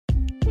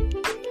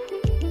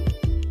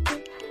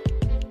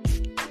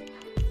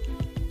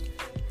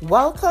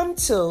Welcome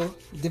to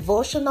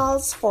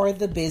Devotionals for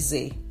the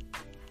Busy.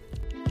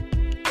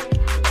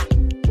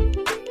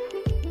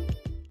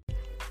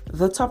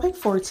 The topic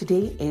for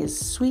today is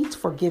sweet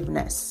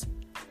forgiveness.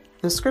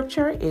 The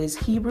scripture is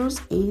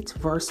Hebrews 8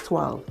 verse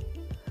 12.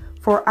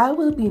 For I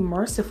will be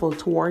merciful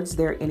towards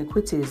their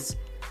iniquities,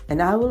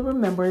 and I will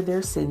remember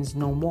their sins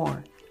no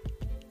more.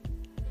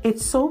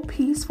 It's so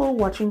peaceful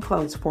watching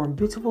clouds form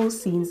beautiful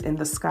scenes in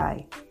the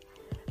sky.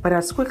 But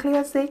as quickly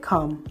as they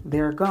come,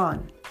 they're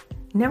gone,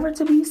 never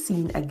to be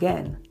seen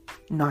again,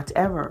 not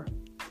ever.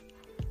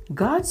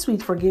 God's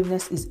sweet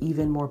forgiveness is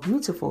even more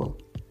beautiful.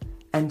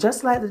 And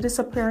just like the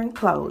disappearing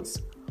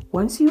clouds,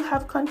 once you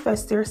have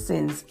confessed your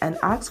sins and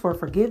asked for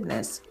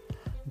forgiveness,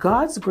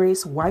 God's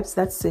grace wipes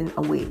that sin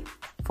away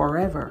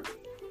forever.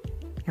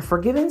 Your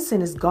forgiven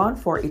sin is gone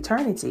for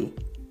eternity.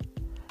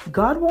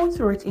 God won't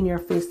throw it in your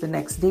face the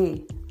next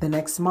day, the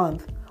next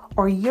month,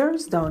 or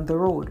years down the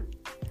road.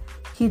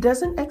 He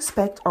doesn't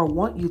expect or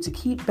want you to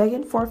keep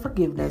begging for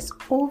forgiveness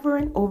over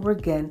and over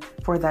again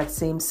for that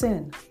same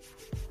sin.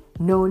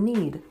 No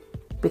need,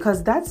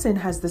 because that sin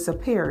has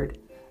disappeared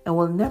and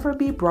will never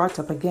be brought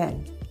up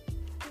again.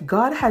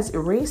 God has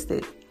erased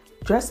it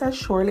just as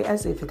surely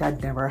as if it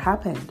had never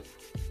happened.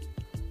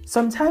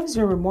 Sometimes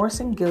your remorse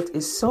and guilt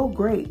is so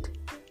great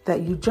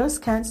that you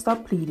just can't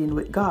stop pleading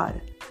with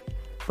God.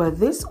 But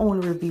this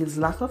only reveals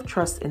lack of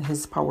trust in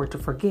His power to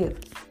forgive.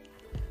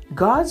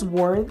 God's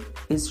word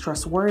is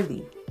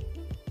trustworthy.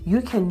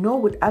 You can know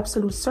with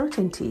absolute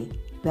certainty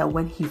that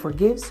when He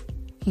forgives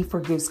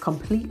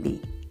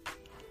completely.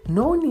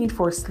 No need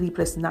for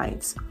sleepless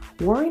nights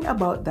worrying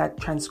about that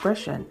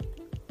transgression.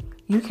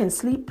 You can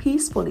sleep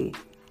peacefully,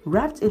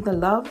 wrapped in the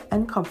love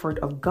and comfort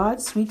of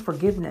God's sweet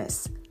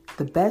forgiveness,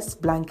 the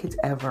best blanket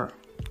ever.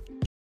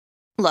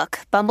 Look,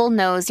 Bumble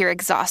knows you're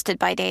exhausted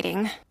by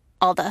dating.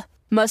 All the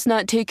must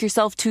not take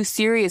yourself too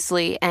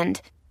seriously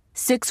and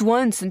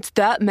 6'1" since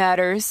that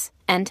matters.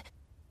 And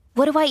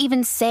what do I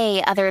even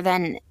say other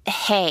than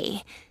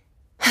hey?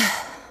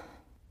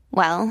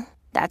 Well,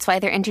 that's why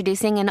they're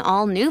introducing an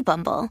all-new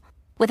Bumble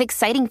with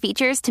exciting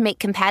features to make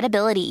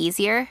compatibility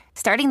easier,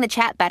 starting the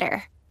chat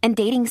better, and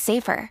dating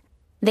safer.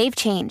 They've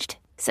changed,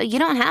 so you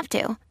don't have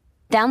to.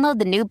 Download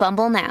the new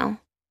Bumble now.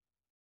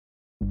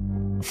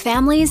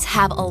 Families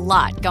have a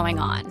lot going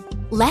on.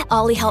 Let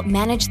Ollie help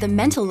manage the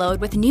mental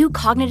load with new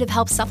cognitive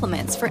help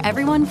supplements for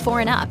everyone 4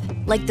 and up,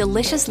 like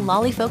delicious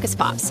Lolly Focus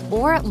Pops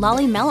or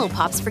Lolly Mellow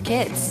Pops for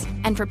kids.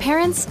 And for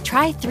parents,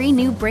 try 3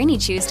 new Brainy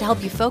Chews to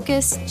help you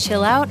focus,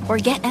 chill out, or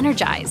get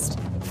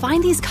energized.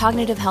 Find these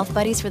cognitive health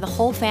buddies for the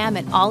whole fam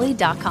at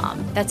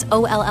ollie.com. That's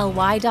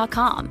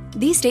OLLY.com.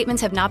 These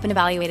statements have not been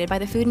evaluated by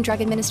the Food and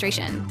Drug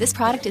Administration. This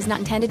product is not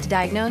intended to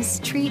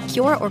diagnose, treat,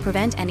 cure, or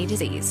prevent any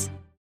disease.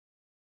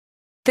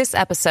 This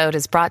episode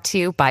is brought to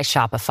you by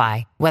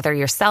Shopify. Whether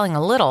you're selling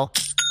a little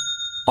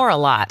or a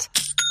lot,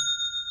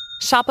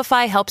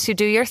 Shopify helps you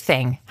do your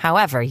thing,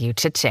 however you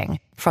cha-ching.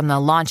 From the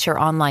launch your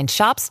online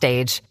shop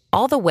stage,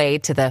 all the way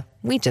to the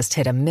we just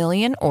hit 1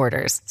 million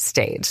orders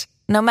stage.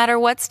 No matter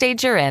what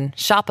stage you're in,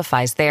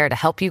 Shopify's there to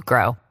help you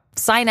grow.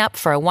 Sign up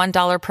for a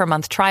 $1 per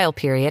month trial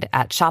period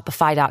at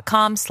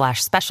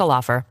shopify.com/special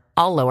offer,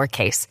 all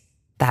lowercase.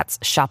 That's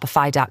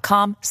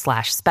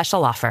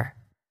shopify.com/special offer.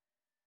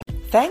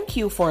 Thank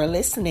you for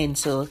listening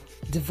to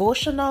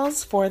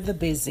Devotionals for the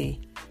Busy.